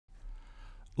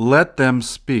Let them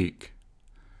speak.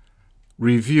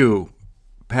 Review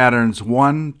patterns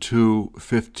 1 to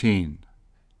 15.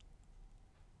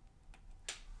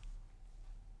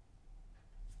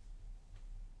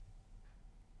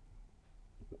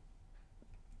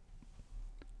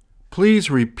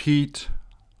 Please repeat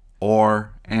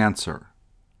or answer.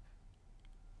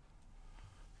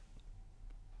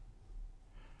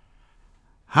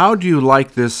 How do you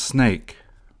like this snake?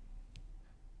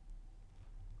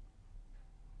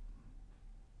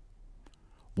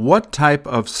 What type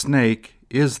of snake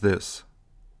is this?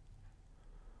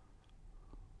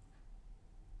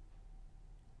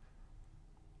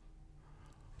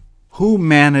 Who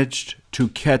managed to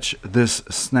catch this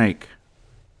snake?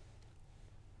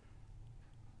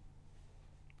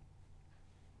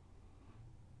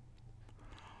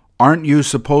 Aren't you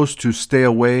supposed to stay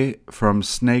away from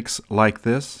snakes like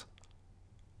this?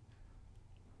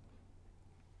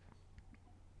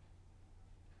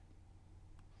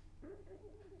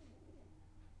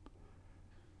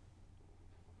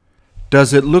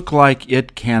 Does it look like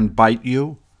it can bite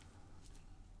you?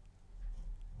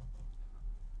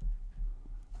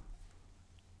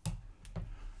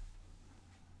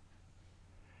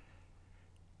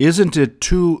 Isn't it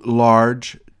too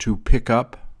large to pick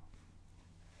up?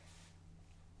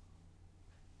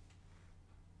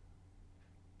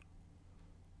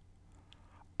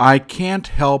 I can't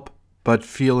help but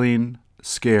feeling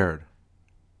scared.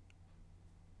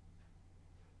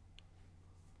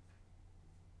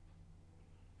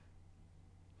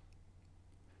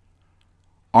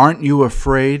 Aren't you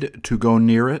afraid to go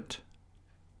near it?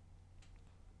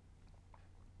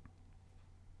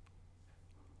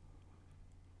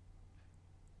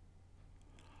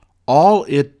 All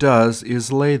it does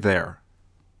is lay there.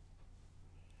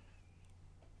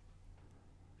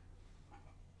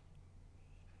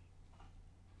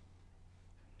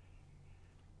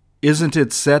 Isn't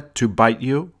it set to bite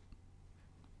you?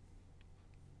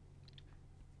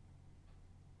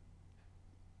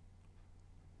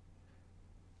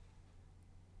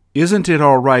 Isn't it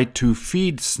all right to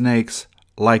feed snakes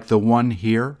like the one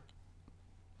here?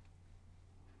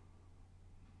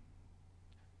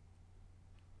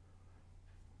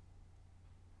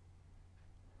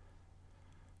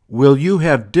 Will you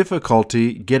have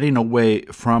difficulty getting away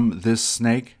from this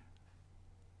snake?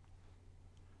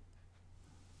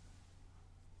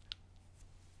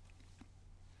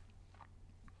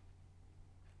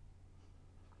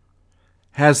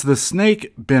 Has the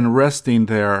snake been resting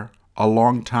there a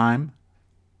long time?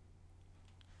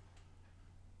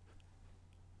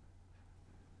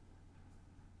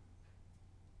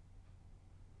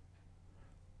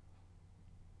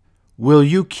 Will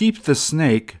you keep the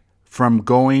snake from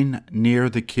going near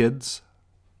the kids?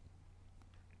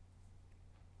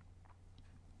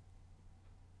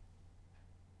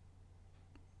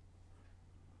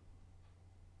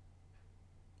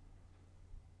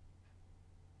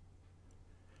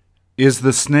 Is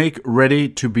the snake ready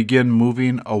to begin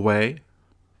moving away?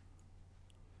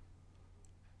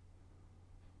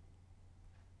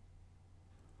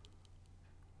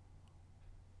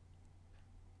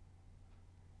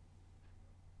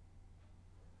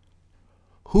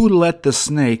 Who let the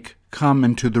snake come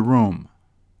into the room?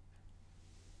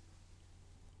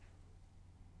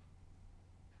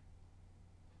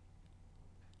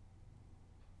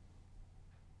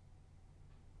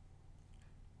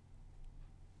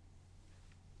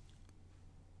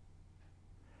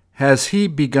 Has he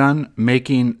begun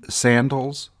making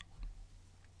sandals?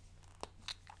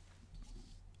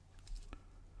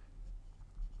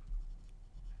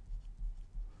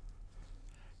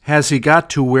 Has he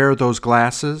got to wear those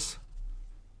glasses?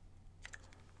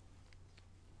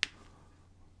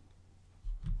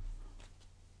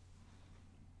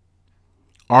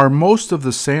 Are most of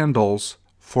the sandals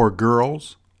for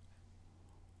girls?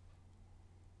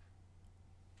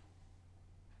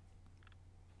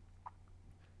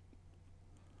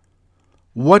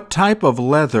 What type of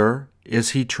leather is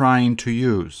he trying to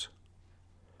use?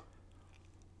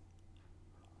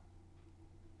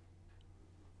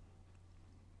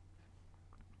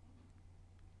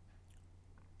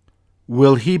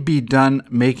 Will he be done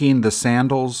making the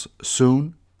sandals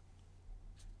soon?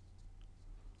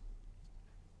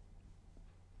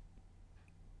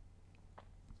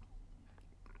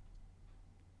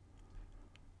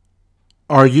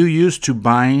 Are you used to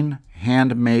buying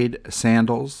handmade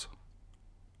sandals?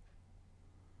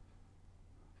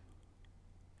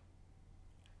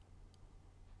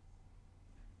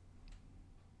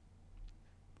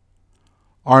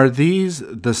 Are these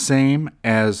the same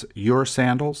as your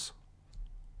sandals?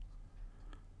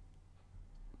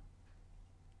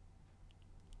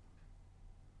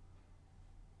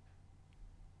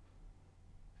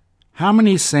 How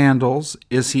many sandals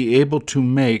is he able to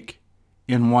make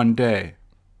in one day?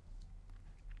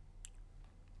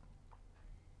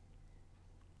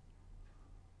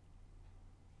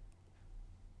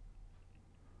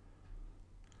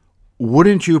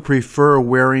 Wouldn't you prefer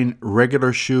wearing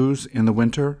regular shoes in the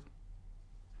winter?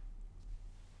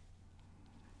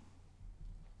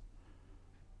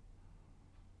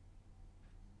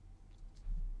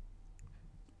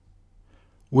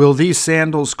 Will these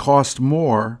sandals cost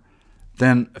more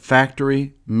than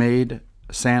factory-made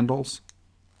sandals?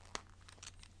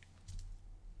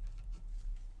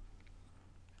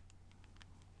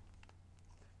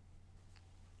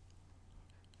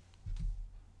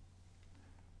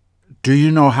 Do you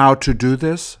know how to do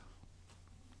this?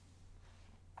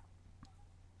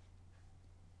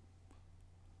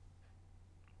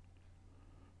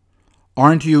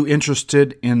 Aren't you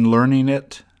interested in learning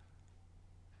it?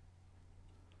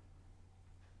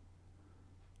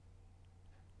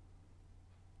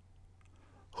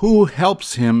 Who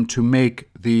helps him to make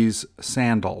these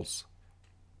sandals?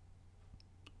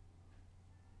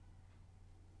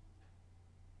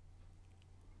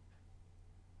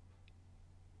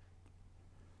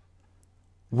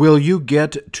 Will you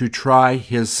get to try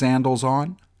his sandals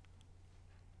on?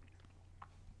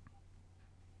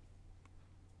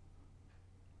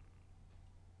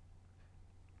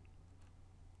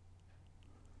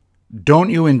 Don't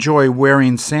you enjoy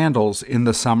wearing sandals in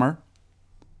the summer?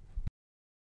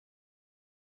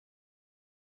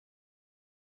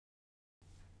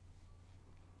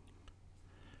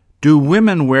 Do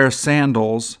women wear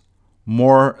sandals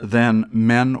more than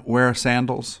men wear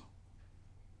sandals?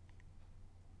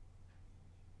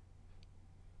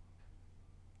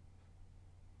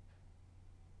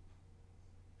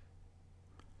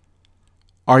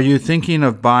 Are you thinking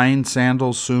of buying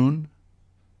sandals soon?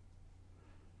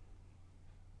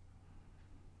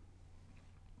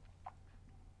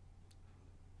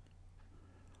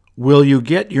 Will you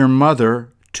get your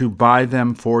mother to buy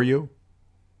them for you?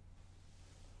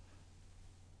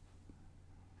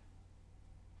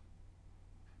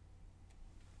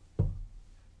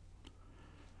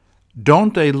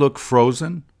 Don't they look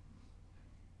frozen?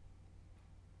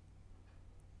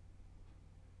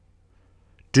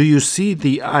 Do you see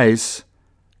the ice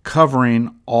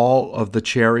covering all of the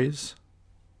cherries?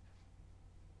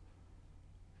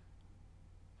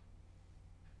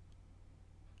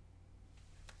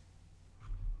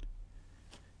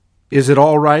 Is it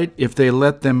all right if they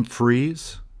let them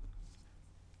freeze?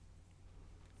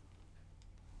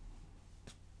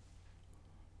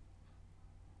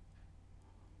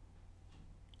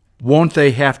 Won't they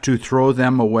have to throw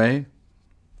them away?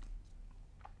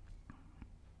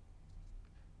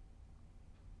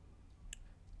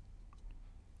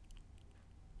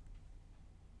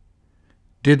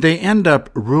 Did they end up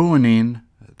ruining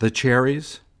the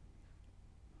cherries?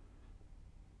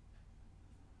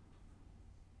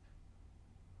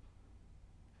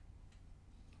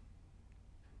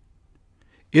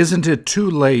 Isn't it too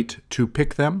late to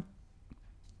pick them?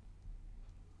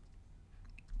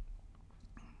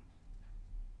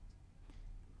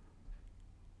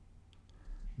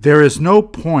 There is no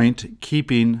point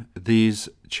keeping these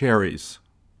cherries.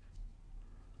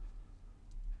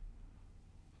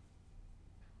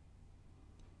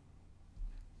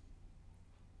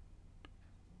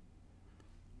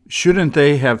 Shouldn't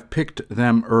they have picked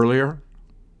them earlier?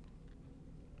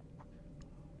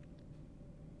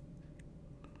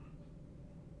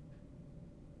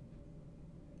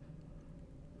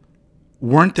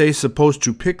 Weren't they supposed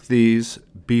to pick these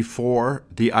before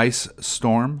the ice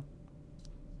storm?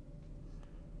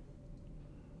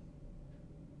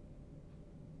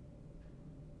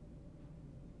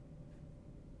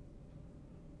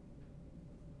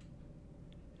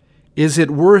 Is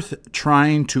it worth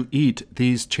trying to eat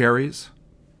these cherries?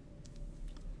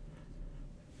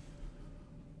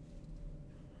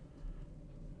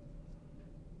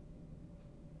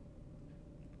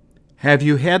 Have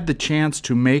you had the chance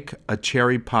to make a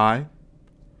cherry pie?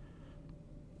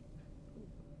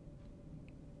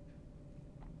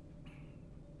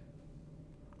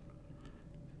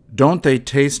 Don't they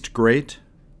taste great?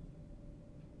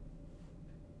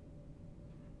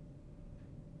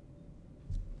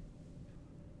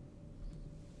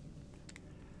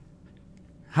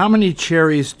 How many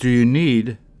cherries do you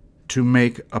need to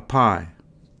make a pie?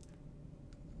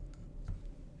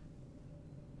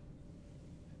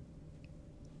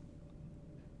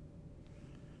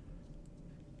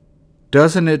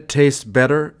 Doesn't it taste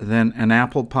better than an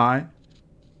apple pie?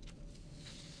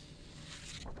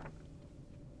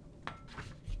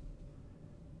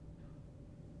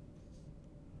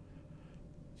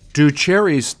 Do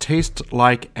cherries taste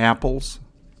like apples?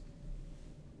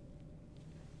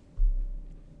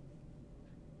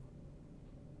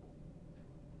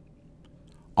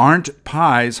 Aren't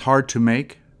pies hard to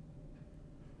make?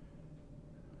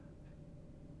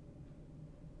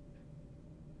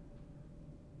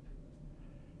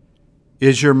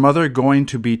 Is your mother going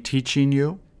to be teaching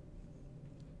you?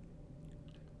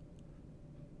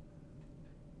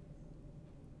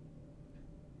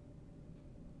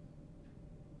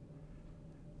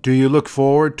 Do you look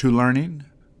forward to learning?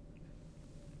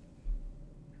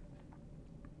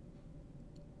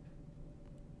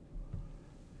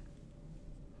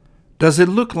 Does it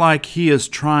look like he is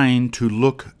trying to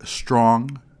look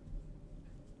strong?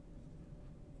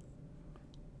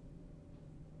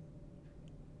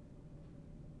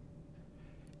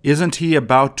 Isn't he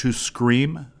about to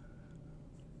scream?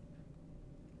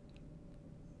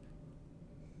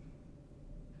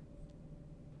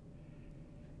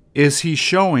 Is he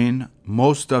showing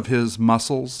most of his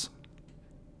muscles?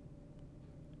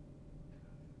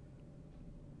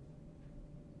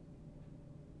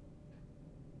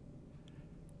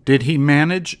 Did he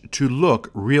manage to look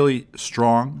really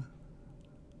strong?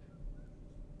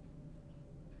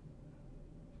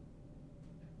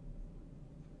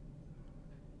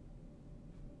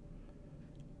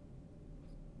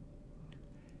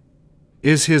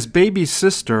 Is his baby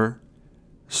sister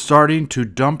starting to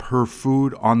dump her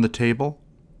food on the table?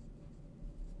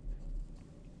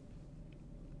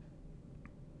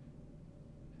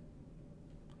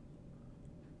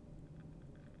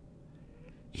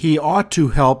 He ought to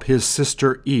help his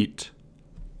sister eat.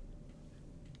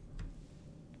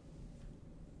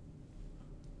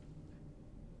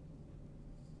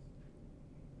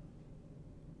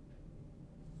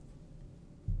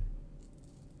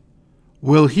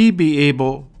 Will he be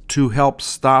able to help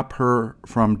stop her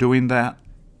from doing that?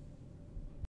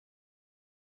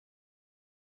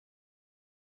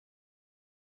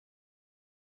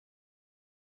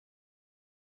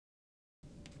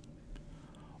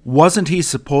 Wasn't he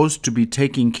supposed to be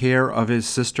taking care of his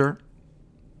sister?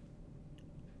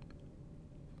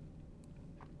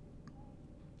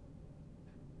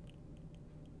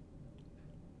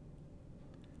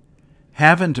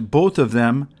 Haven't both of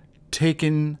them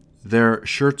taken their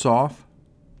shirts off?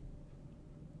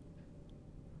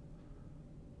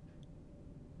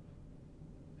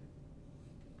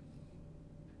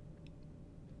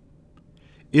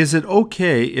 Is it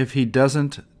okay if he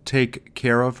doesn't take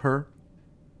care of her?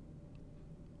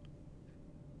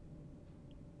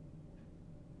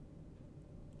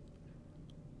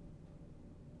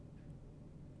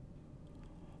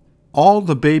 All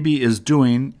the baby is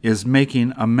doing is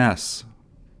making a mess.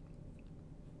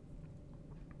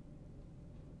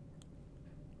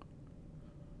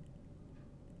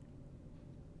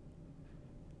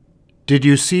 Did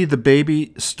you see the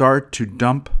baby start to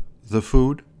dump the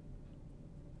food?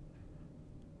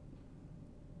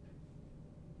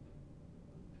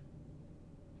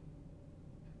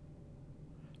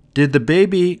 Did the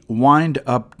baby wind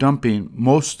up dumping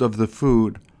most of the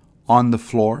food on the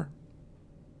floor?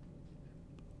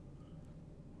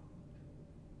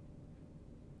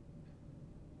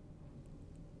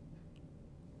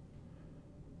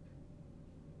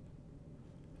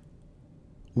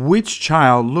 Which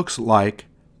child looks like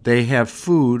they have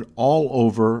food all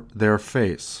over their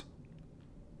face?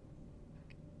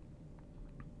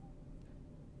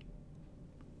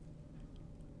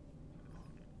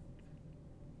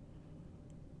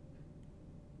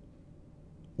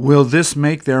 Will this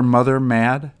make their mother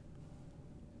mad?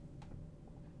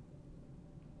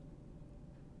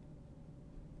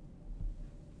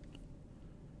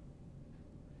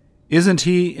 Isn't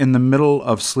he in the middle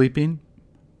of sleeping?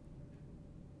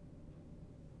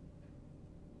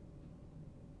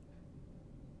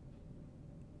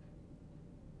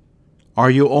 Are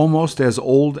you almost as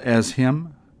old as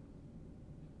him?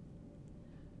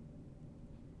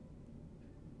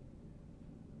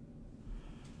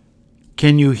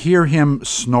 Can you hear him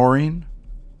snoring?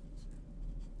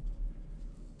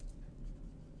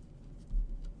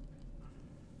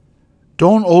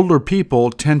 Don't older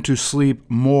people tend to sleep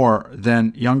more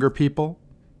than younger people?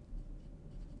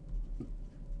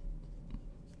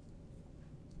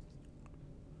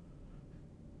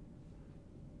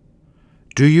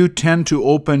 Do you tend to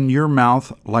open your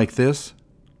mouth like this?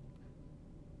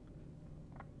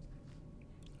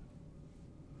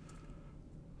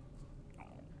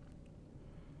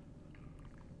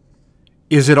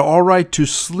 Is it all right to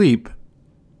sleep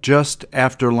just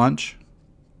after lunch?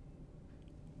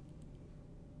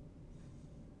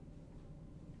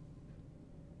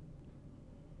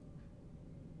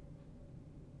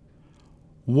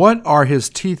 What are his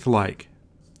teeth like?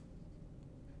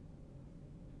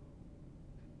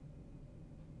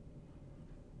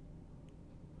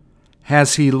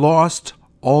 Has he lost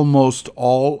almost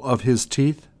all of his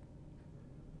teeth?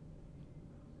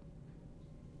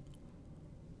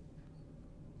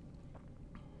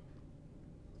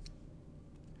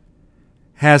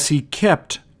 Has he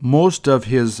kept most of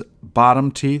his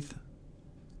bottom teeth?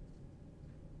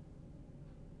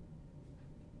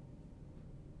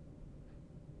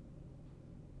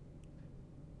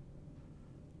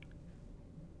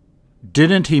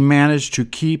 Didn't he manage to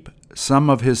keep some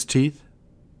of his teeth?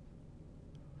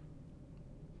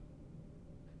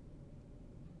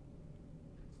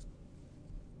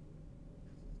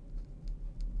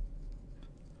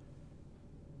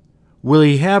 Will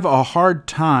he have a hard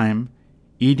time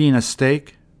eating a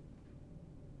steak?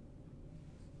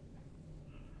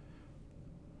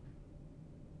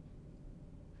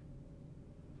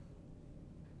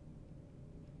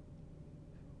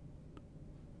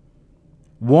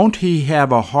 Won't he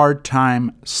have a hard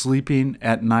time sleeping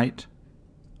at night?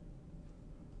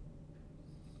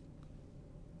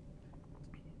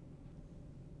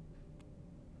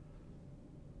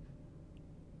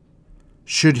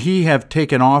 Should he have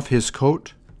taken off his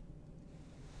coat?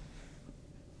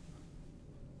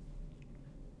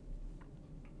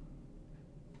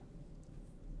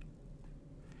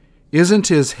 Isn't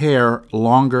his hair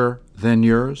longer than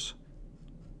yours?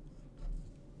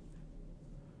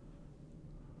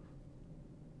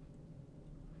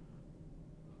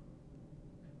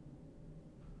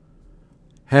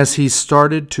 Has he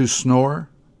started to snore?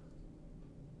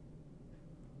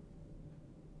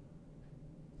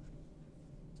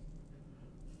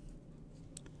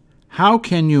 How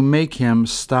can you make him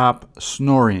stop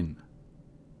snoring?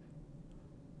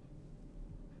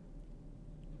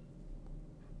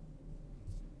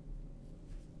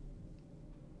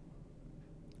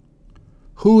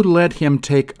 Who let him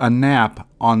take a nap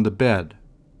on the bed?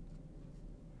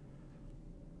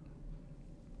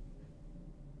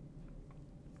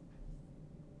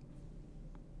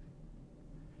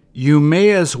 You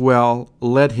may as well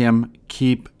let him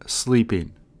keep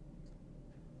sleeping.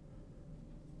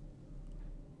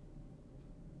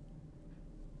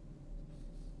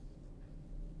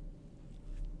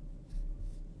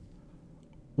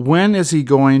 When is he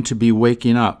going to be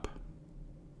waking up?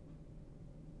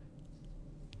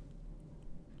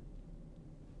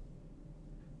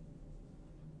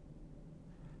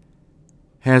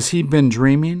 Has he been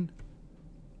dreaming?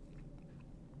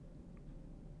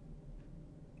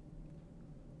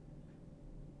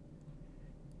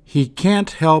 He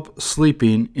can't help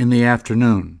sleeping in the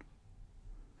afternoon.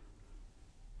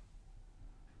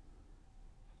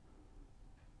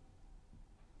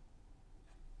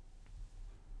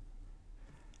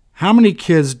 How many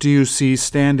kids do you see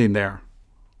standing there?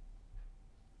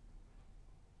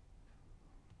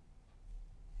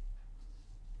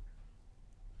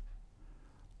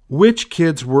 Which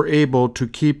kids were able to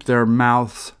keep their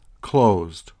mouths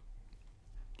closed?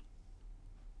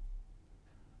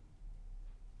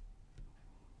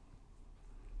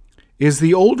 Is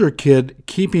the older kid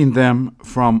keeping them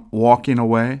from walking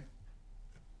away?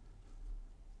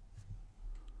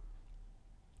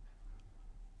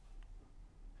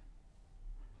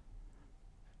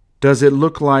 Does it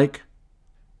look like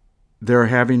they're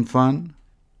having fun?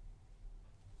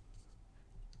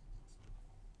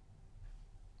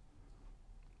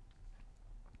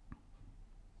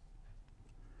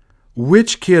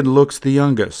 Which kid looks the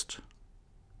youngest?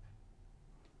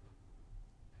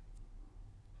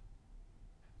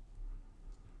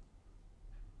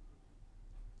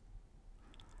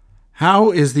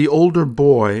 How is the older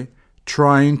boy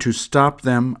trying to stop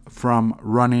them from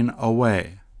running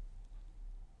away?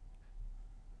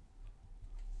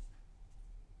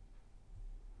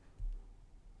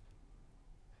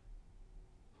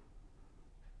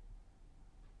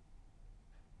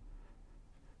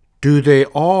 Do they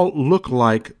all look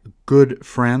like good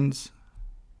friends?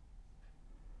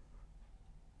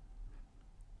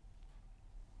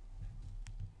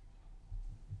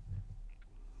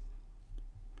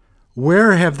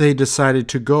 Where have they decided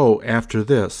to go after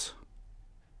this?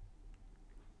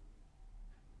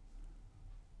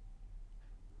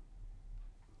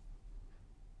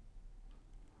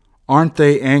 Aren't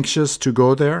they anxious to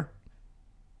go there?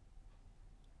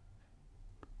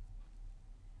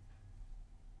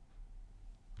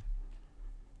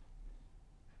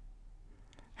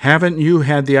 Haven't you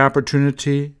had the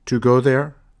opportunity to go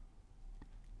there?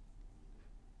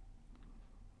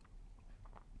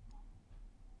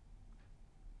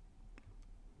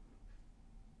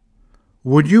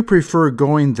 Would you prefer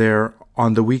going there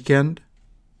on the weekend?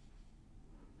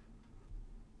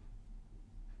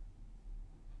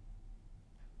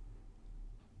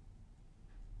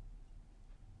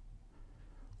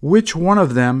 Which one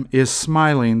of them is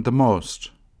smiling the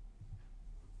most?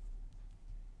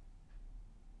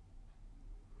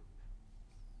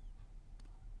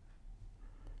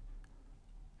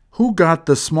 Who got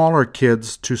the smaller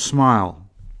kids to smile?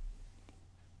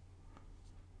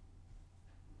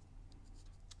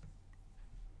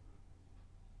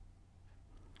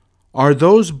 Are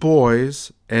those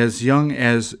boys as young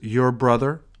as your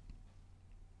brother?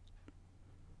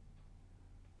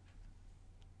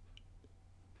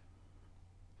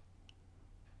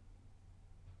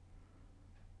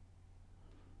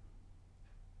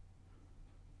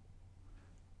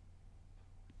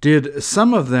 Did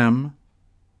some of them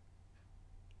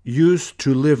used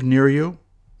to live near you?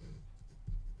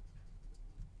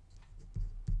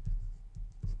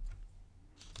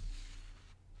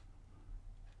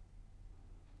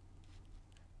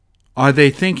 Are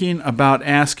they thinking about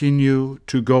asking you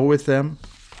to go with them?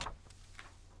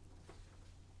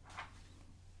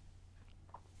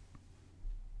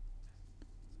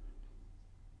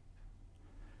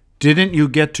 Didn't you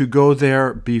get to go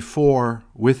there before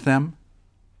with them?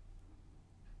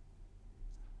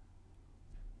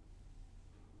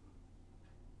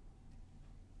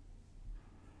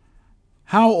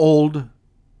 How old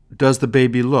does the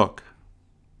baby look?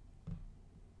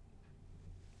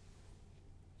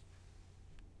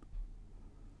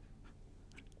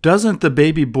 Doesn't the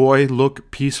baby boy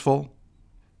look peaceful?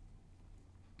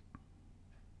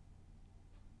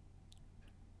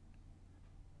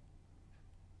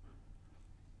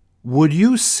 Would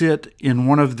you sit in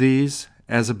one of these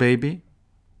as a baby?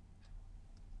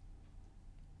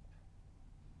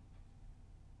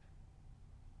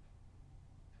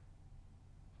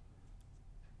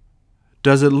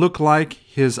 Does it look like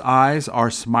his eyes are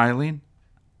smiling?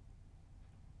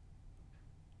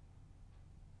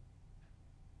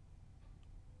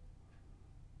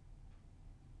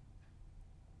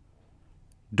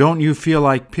 Don't you feel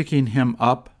like picking him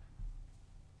up?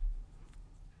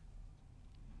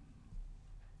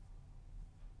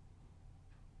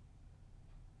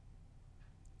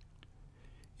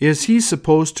 Is he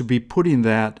supposed to be putting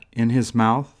that in his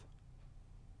mouth?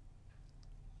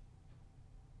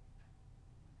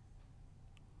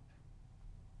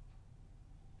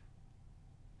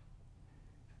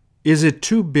 Is it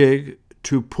too big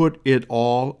to put it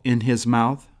all in his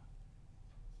mouth?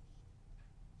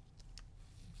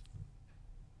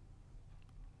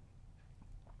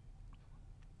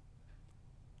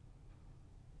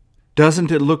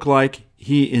 Doesn't it look like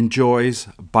he enjoys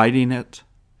biting it?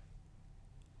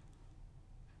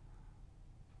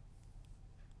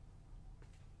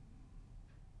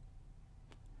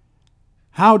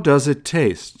 How does it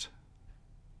taste?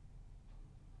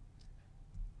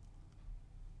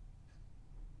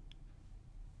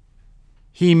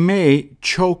 He may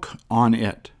choke on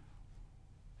it.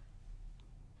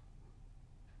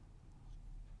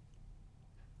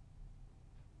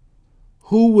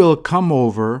 Who will come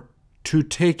over to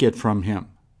take it from him?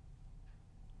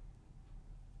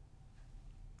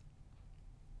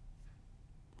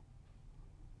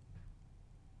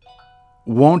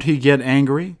 Won't he get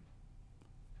angry?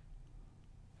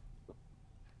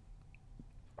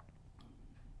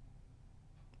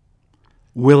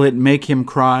 Will it make him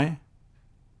cry?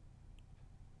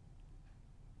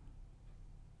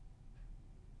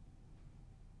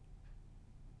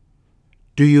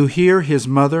 Do you hear his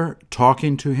mother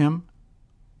talking to him?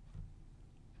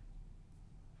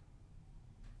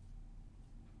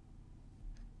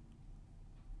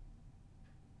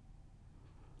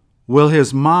 Will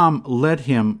his mom let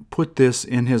him put this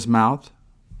in his mouth?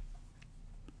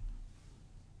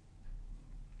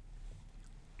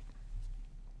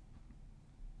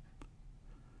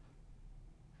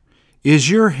 Is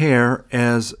your hair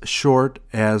as short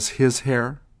as his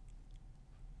hair?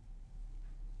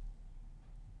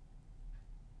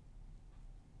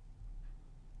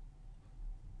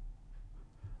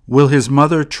 Will his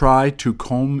mother try to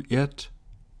comb it?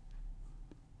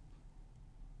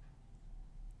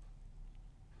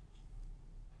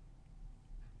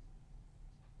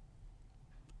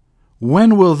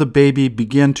 When will the baby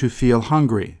begin to feel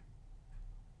hungry?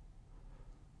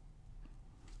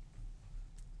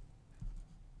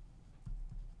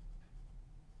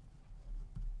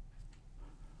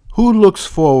 Who looks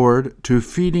forward to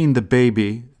feeding the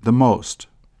baby the most?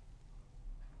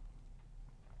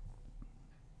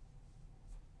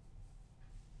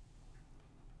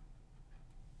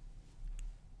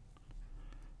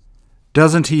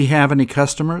 Doesn't he have any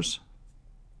customers?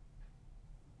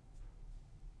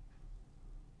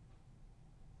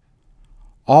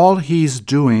 All he's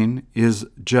doing is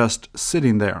just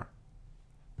sitting there.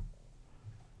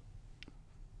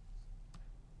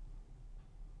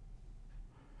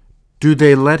 Do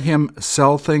they let him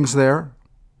sell things there?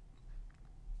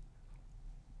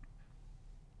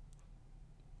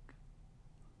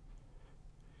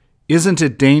 Isn't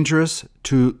it dangerous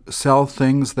to sell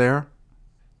things there?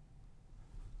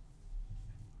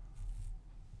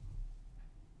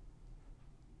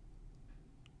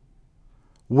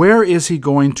 Where is he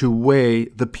going to weigh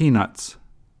the peanuts?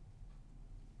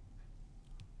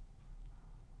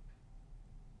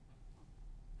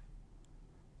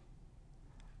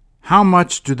 How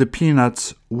much do the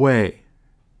peanuts weigh?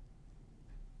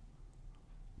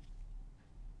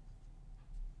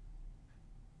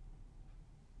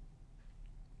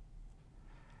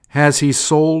 Has he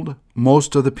sold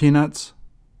most of the peanuts?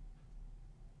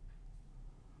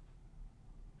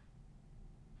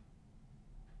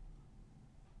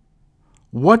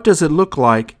 What does it look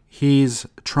like he's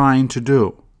trying to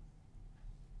do?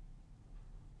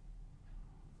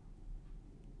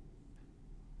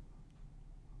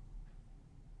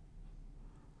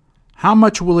 How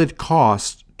much will it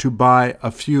cost to buy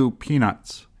a few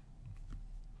peanuts?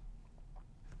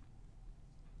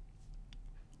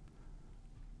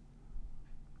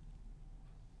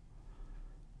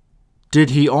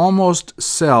 Did he almost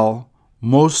sell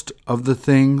most of the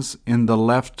things in the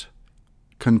left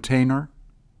container?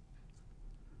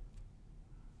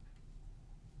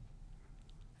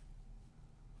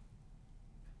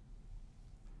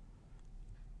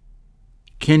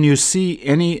 Can you see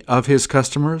any of his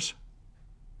customers?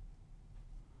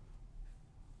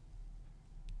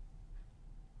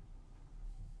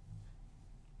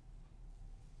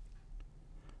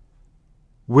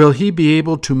 Will he be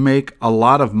able to make a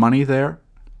lot of money there?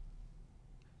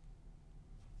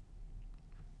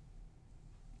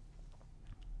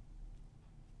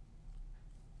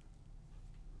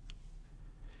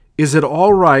 Is it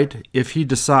all right if he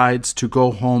decides to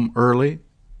go home early?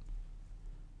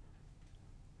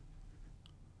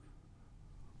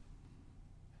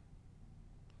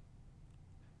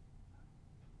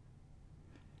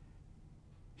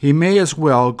 He may as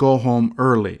well go home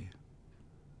early.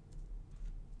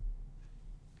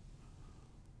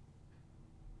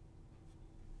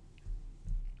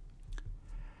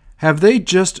 Have they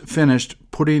just finished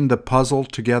putting the puzzle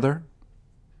together?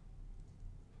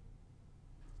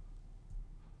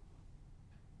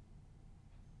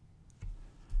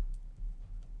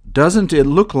 Doesn't it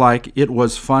look like it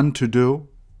was fun to do?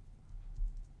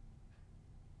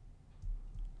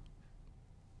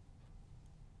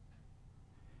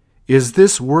 Is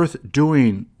this worth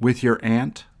doing with your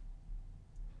aunt?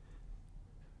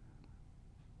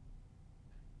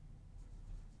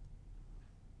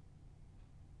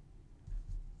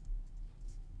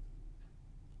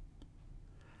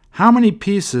 How many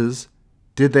pieces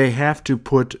did they have to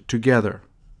put together?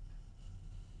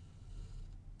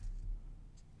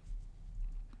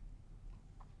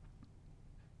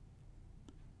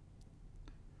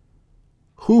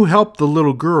 Who helped the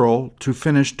little girl to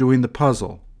finish doing the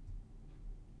puzzle?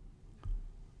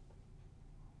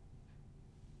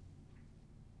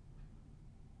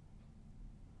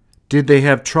 Did they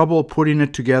have trouble putting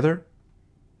it together?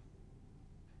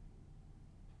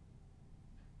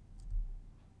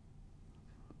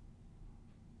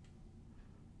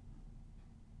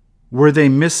 Were they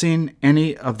missing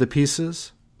any of the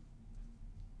pieces?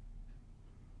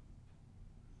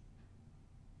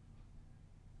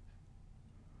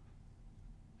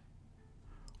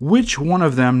 Which one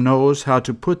of them knows how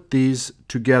to put these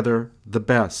together the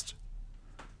best?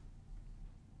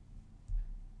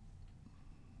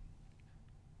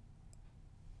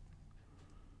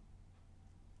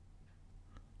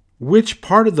 Which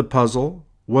part of the puzzle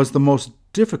was the most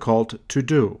difficult to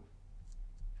do?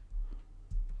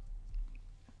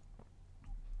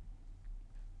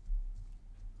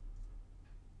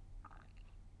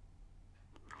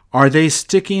 Are they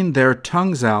sticking their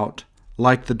tongues out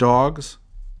like the dogs?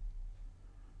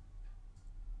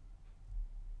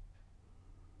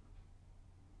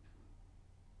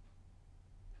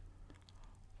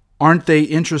 Aren't they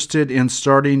interested in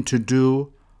starting to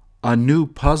do a new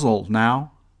puzzle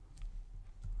now?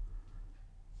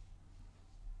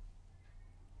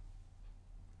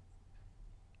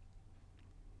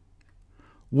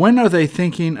 When are they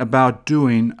thinking about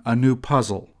doing a new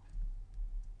puzzle?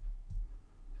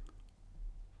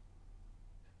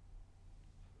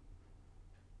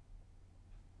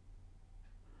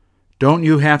 Don't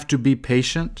you have to be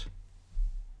patient?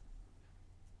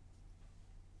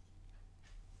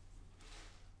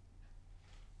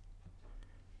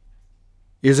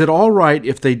 Is it all right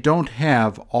if they don't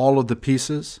have all of the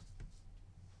pieces?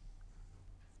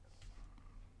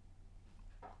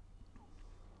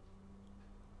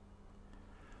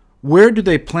 Where do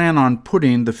they plan on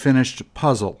putting the finished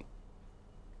puzzle?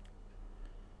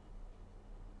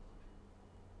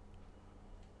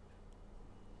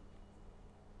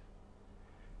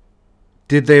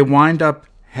 Did they wind up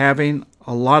having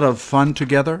a lot of fun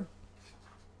together?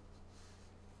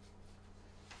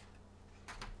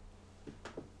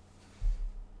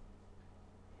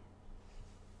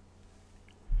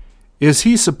 Is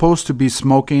he supposed to be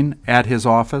smoking at his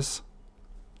office?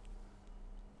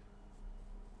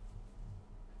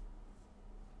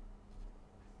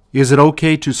 Is it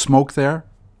okay to smoke there?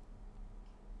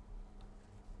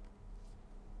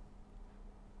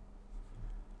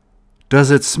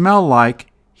 Does it smell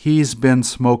like he's been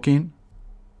smoking?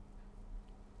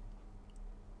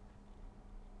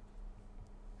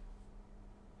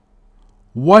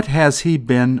 What has he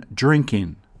been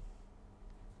drinking?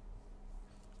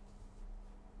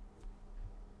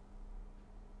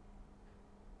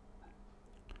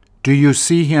 Do you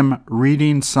see him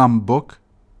reading some book?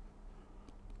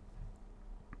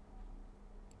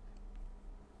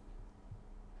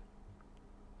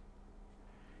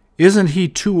 Isn't he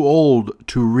too old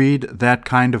to read that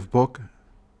kind of book?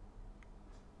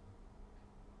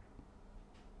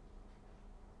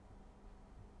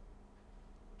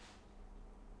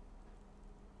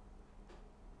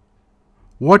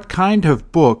 What kind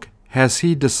of book has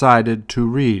he decided to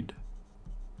read?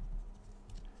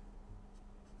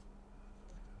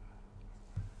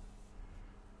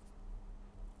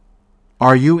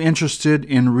 Are you interested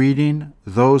in reading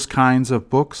those kinds of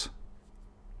books?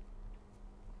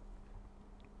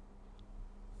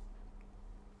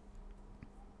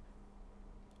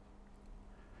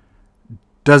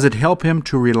 Does it help him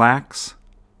to relax?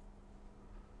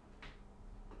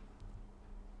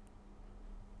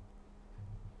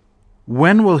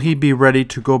 When will he be ready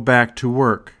to go back to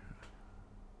work?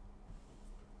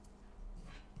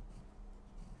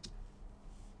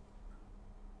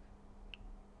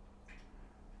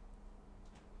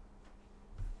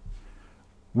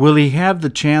 Will he have the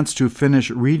chance to finish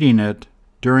reading it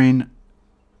during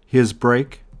his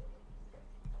break?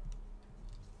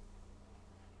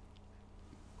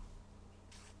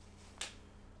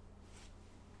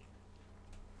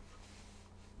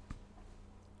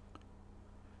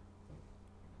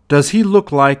 Does he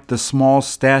look like the small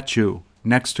statue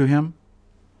next to him?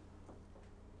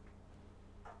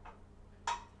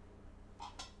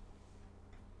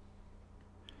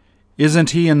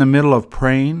 Isn't he in the middle of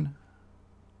praying?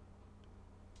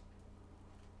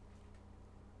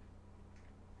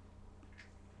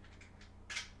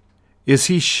 Is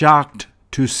he shocked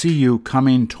to see you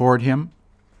coming toward him?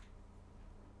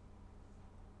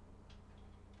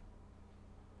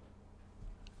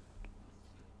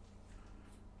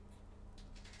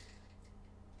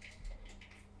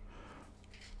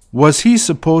 Was he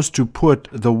supposed to put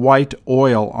the white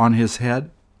oil on his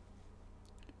head?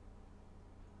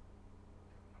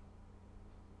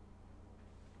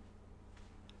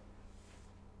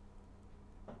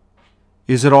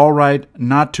 Is it all right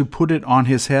not to put it on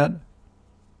his head?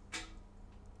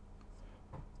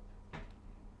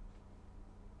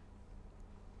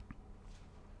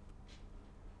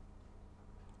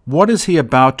 What is he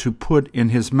about to put in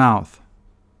his mouth?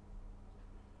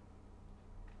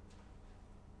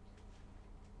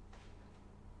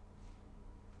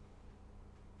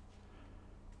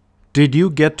 Did you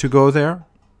get to go there?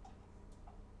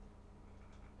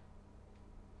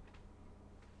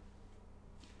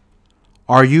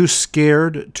 Are you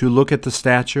scared to look at the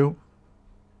statue?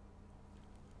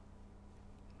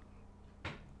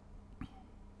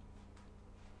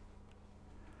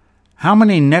 How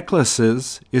many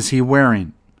necklaces is he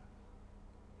wearing?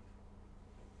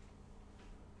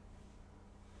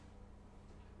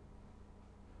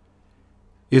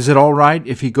 Is it all right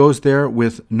if he goes there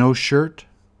with no shirt?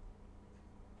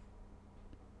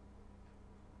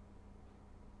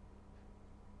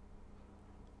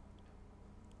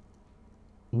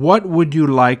 What would you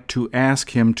like to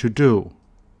ask him to do?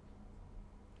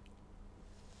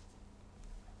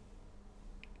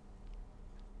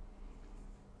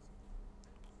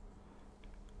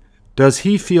 Does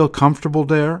he feel comfortable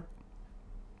there?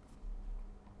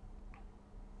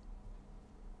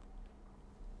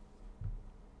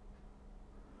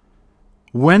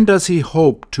 When does he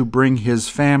hope to bring his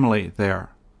family there?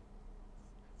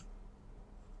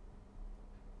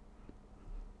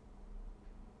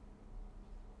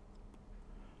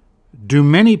 Do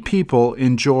many people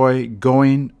enjoy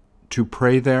going to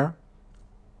pray there?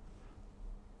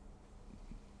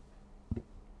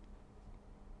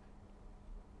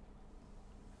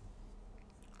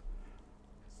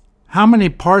 How many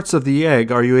parts of the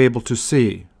egg are you able to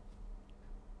see?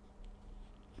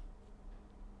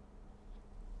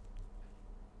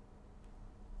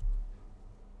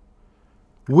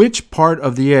 Which part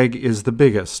of the egg is the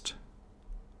biggest?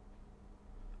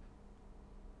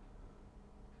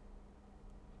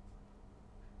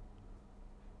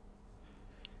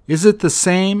 Is it the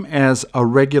same as a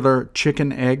regular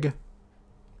chicken egg?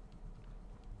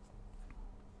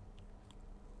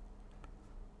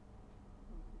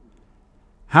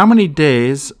 How many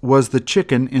days was the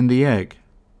chicken in the egg?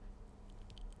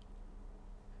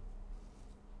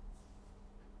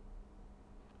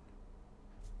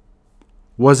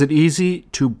 Was it easy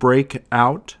to break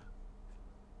out?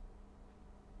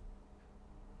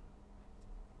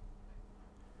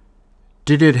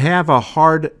 Did it have a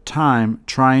hard time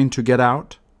trying to get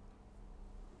out?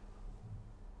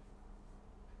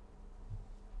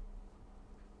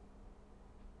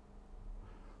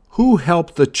 Who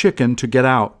helped the chicken to get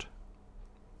out?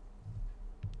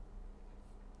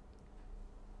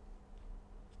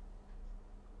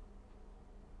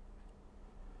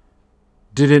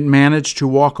 Did it manage to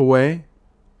walk away?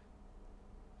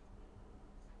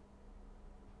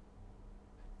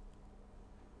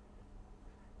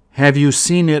 Have you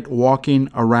seen it walking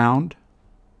around?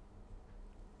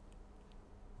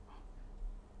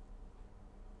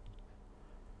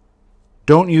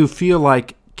 Don't you feel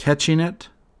like catching it?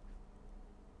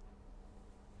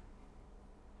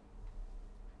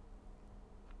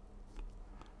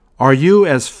 Are you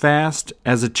as fast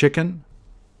as a chicken?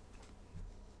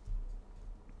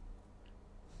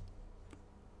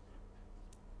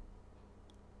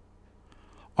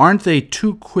 Aren't they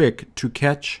too quick to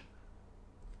catch?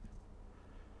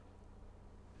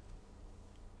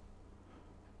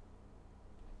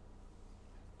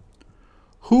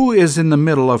 Who is in the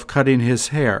middle of cutting his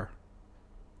hair?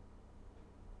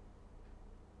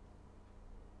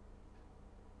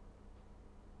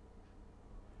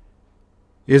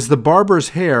 Is the barber's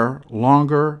hair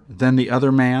longer than the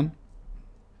other man?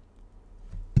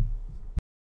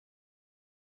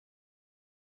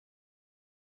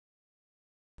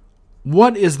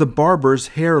 What is the barber's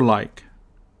hair like?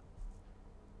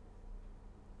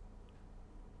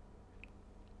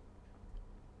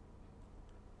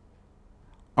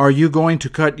 Are you going to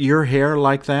cut your hair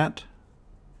like that?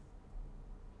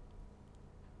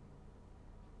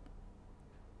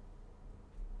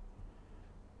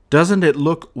 Doesn't it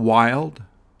look wild?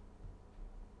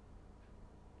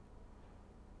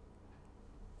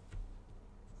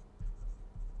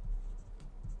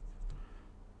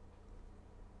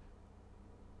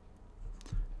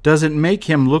 Does it make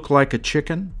him look like a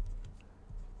chicken?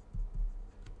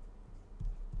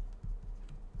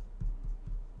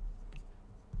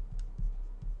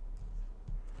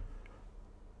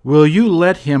 Will you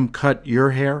let him cut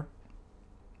your hair?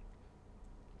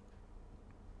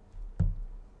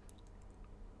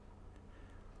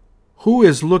 Who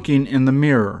is looking in the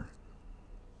mirror?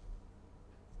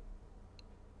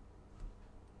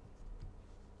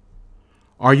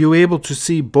 Are you able to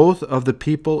see both of the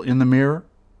people in the mirror?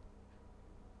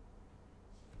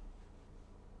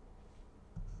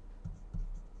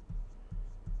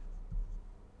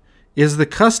 Is the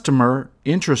customer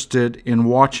interested in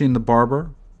watching the barber?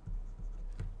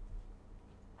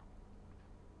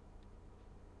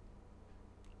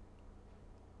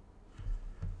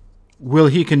 Will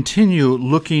he continue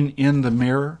looking in the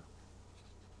mirror?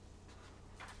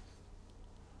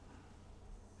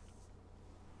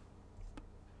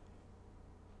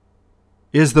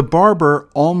 Is the barber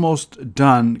almost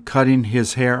done cutting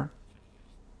his hair?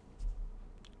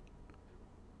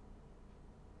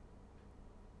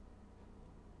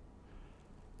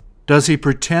 Does he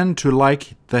pretend to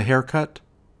like the haircut?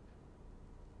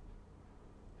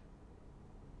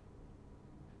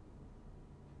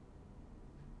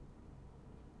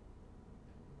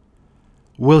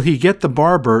 Will he get the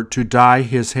barber to dye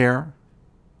his hair?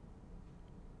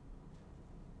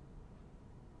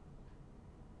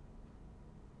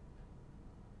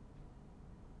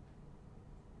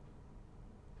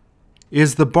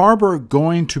 Is the barber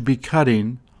going to be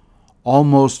cutting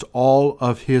almost all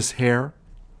of his hair?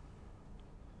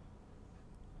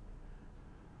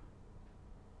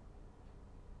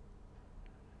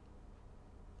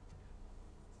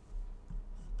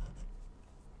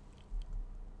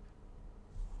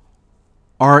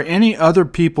 Are any other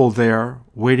people there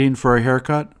waiting for a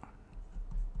haircut?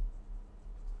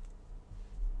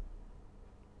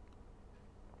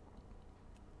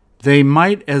 They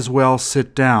might as well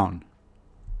sit down.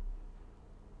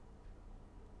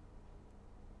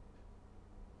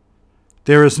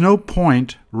 There is no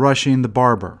point rushing the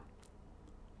barber.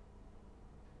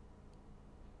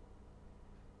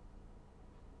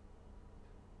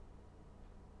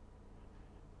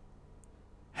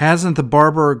 Hasn't the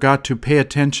barber got to pay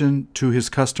attention to his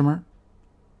customer?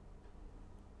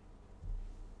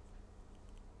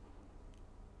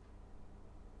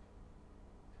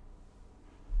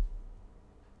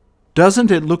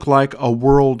 Doesn't it look like a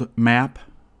world map?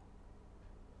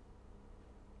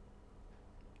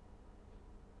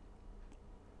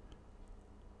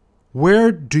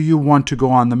 Where do you want to go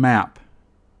on the map?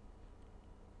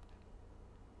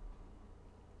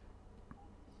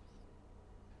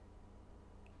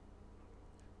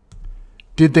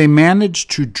 Did they manage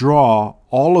to draw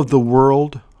all of the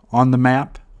world on the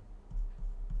map?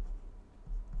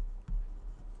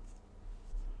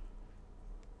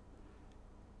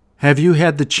 Have you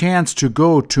had the chance to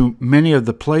go to many of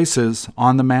the places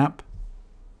on the map?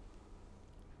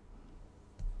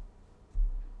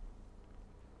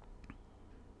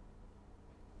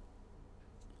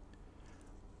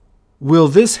 Will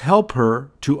this help her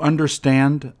to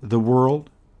understand the world?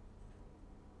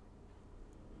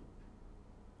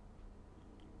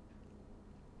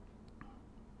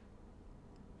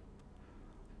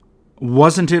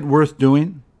 Wasn't it worth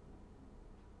doing?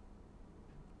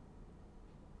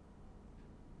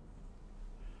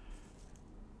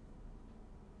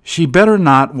 She better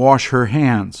not wash her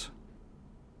hands.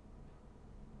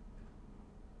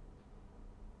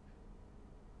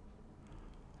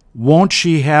 Won't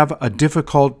she have a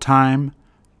difficult time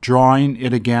drawing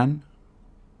it again?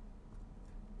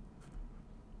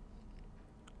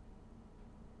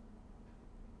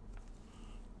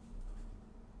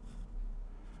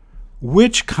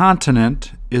 Which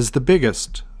continent is the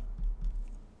biggest?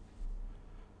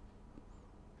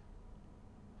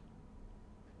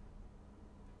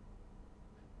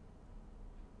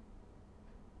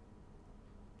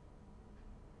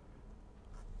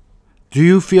 Do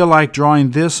you feel like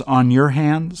drawing this on your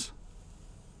hands?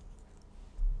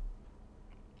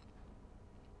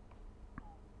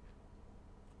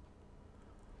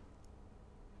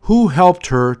 Who helped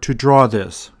her to draw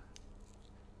this?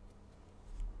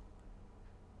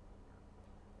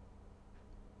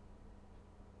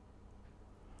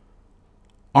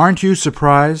 Aren't you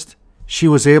surprised she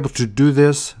was able to do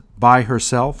this by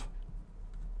herself?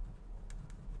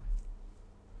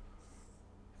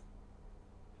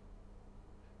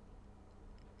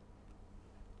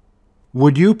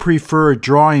 Would you prefer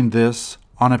drawing this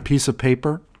on a piece of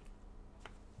paper?